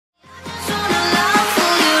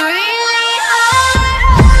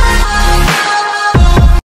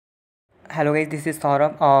Hello guys, this is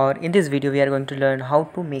Saurabh, or in this video we are going to learn how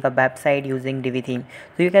to make a website using Divi theme.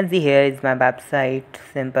 So you can see here is my website,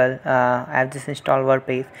 simple. I have just installed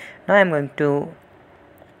WordPress. Now I'm going to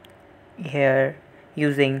here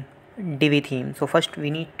using Divi theme. So first we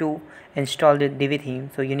need to install the Divi theme.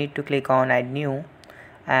 So you need to click on add new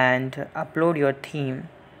and upload your theme,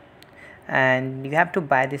 and you have to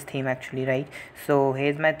buy this theme actually, right? So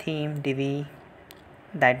here's my theme, Divi,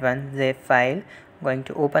 that one zip file. I'm going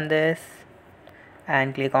to open this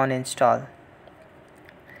and click on install.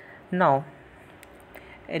 Now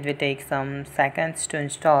it will take some seconds to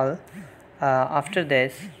install. After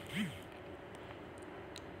this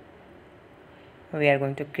we are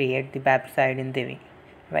going to create the website in Divi,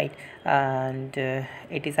 right? And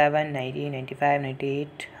 87, 90, 95,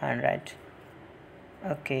 98, 100.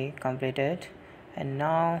 Okay, completed. And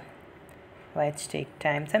now why it's take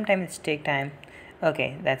time? Sometimes it's take time.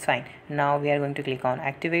 Okay, that's fine. Now we are going to click on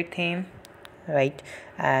activate theme, right?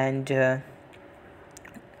 And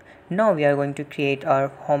now we are going to create our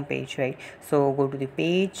home page, right? So go to the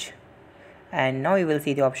page, and now you will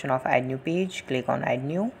see the option of add new page. Click on add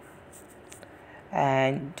new,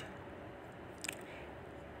 and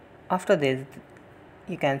after this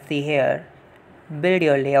you can see here build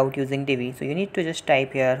your layout using Divi. So you need to just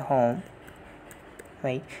type here home,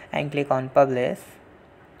 right, and click on publish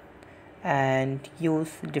and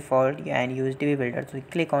use default and use Divi builder. So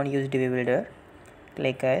click on use Divi builder,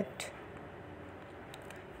 click it,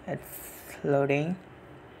 it's loading,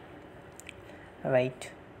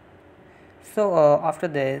 right? So after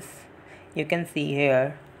this you can see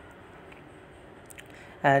here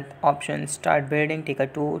at option start building, take a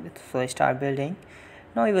tool. So start building.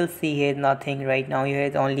 Now you will see here nothing right now. Here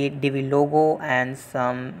is only Divi logo and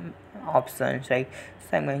some options, right?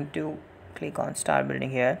 So I'm going to click on start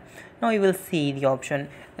building here. Now you will see the option.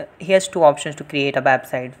 Here's two options to create a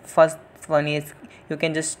website. First one is you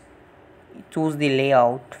can just choose the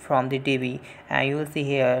layout from the Divi, and you will see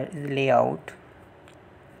here is layout.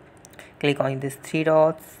 Click on these three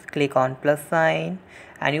dots, click on plus sign,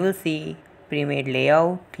 and you will see pre-made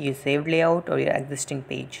layout, you saved layout, or your existing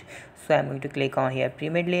page. So I'm going to click on here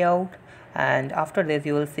pre-made layout, and after this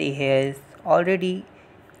you will see here is already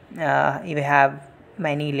you have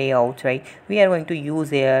many layouts, right? We are going to use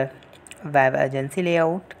here web agency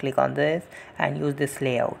layout. Click on this and use this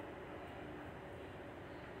layout.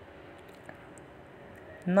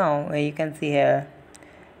 Now you can see here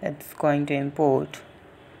it's going to import,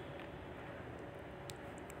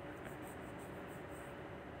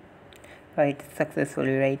 right,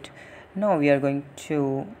 successfully, right? Now we are going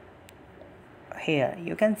to here,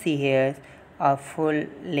 you can see here a full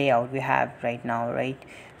layout we have right now, right?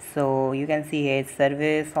 So you can see here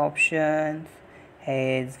service options,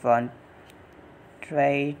 here's one,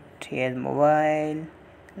 right, here's mobile,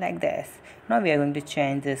 like this. Now we are going to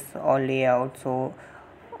change this all layout. So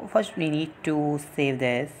first we need to save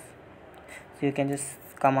this. So you can just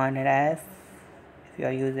command it as if you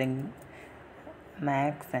are using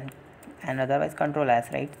Macs, and otherwise control S,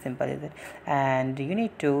 right? Simple is it. And you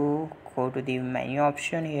need to go to the menu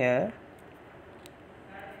option here.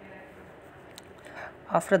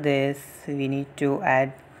 After this we need to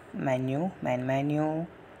add menu, main menu,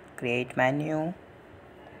 create menu.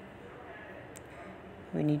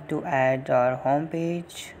 We need to add our home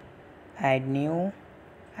page, add new,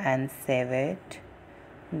 and save it.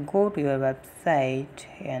 Go to your website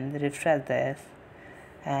and refresh this,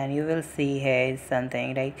 and you will see here is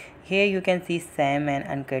something, right? Here you can see SAM and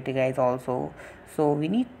uncategorized also. So we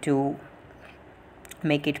need to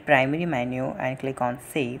make it primary menu and click on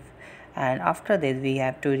save, and after this we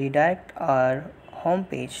have to redirect our home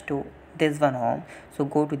page to this one home. So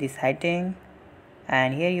go to the setting,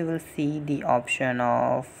 and here you will see the option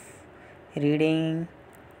of reading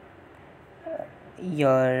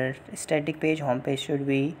your static page. Home page should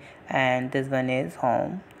be, and this one is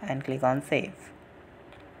home, and click on save.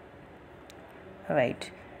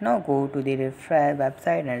 Right, now go to the refresh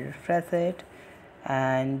website and refresh it,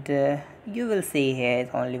 and you will see here is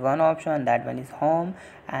only one option, that one is home,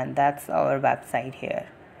 and that's our website here.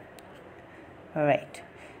 Alright,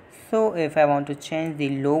 so if I want to change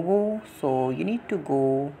the logo, so you need to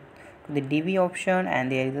go to the Divi option,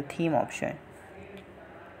 and there is a theme option.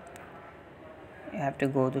 You have to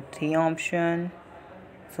go to theme option.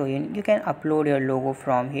 So you can upload your logo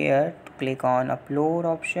from here. To click on upload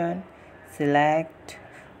option, select,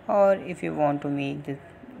 or if you want to make this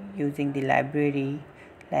using the library,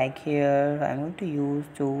 like here I'm going to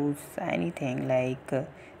choose anything like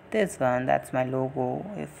this one, that's my logo.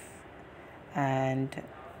 And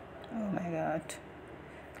oh my god,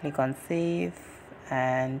 click on save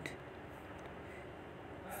and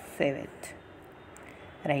save it.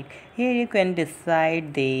 Right, here you can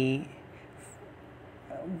decide the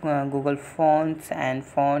Google fonts and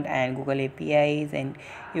font and Google APIs, and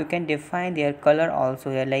you can define their color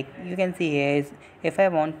also here. Like you can see here is, if I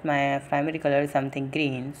want my primary color something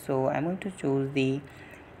green, so I'm going to choose the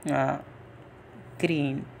uh,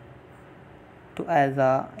 green to as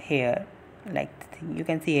a here. Like you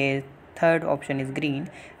can see here third option is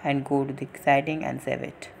green, and go to the setting and save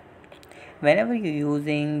it. Whenever you're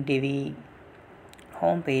using Divi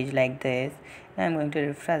homepage like this, I'm going to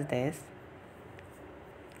refresh this.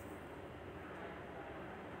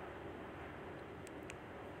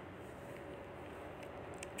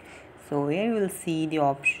 So here you will see the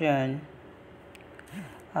option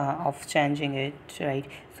of changing it, right?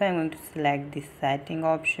 So I'm going to select the setting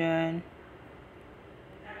option,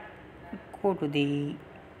 go to the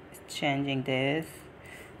changing this.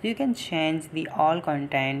 So you can change the all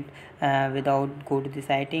content without go to the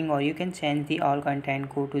setting, or you can change the all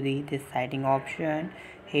content, go to the this setting option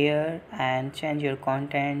here and change your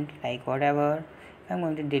content like whatever. I'm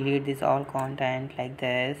going to delete this all content like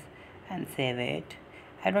this and save it.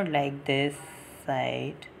 I don't like this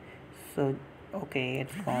site, so okay,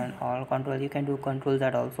 it's gone. All control, you can do control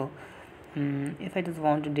that also. If I just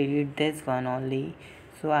want to delete this one only,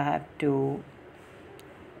 so I have to,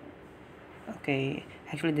 okay,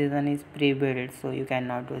 actually this one is pre-built, so you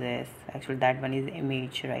cannot do this. Actually that one is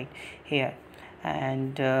image right here.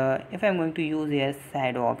 And if I'm going to use here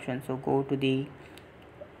shadow option, so go to the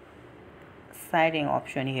setting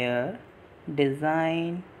option here,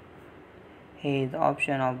 design, here is the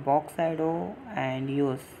option of box shadow, and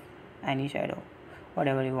use any shadow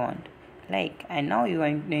whatever you want. Like, and now you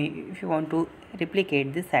want, if you want to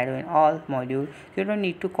replicate this shadow in all modules, you don't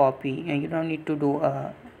need to copy and you don't need to do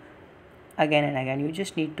again and again. You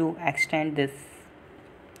just need to extend this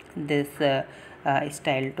style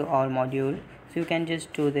to all module. So you can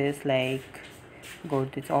just do this, like go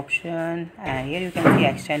to this option, and here you can see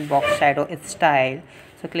extend box shadow style.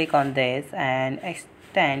 So click on this and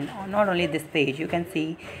extend not only this page, you can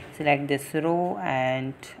see select this row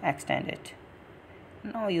and extend it.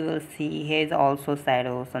 Now you will see here is also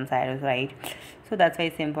shadows, some shadows, right? So that's a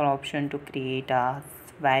simple option to create a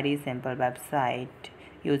very simple website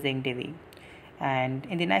using Divi. And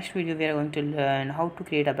in the next video we are going to learn how to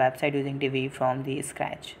create a website using Divi from the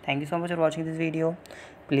scratch. Thank you so much for watching this video.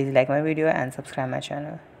 Please like my video and subscribe my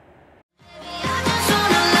channel.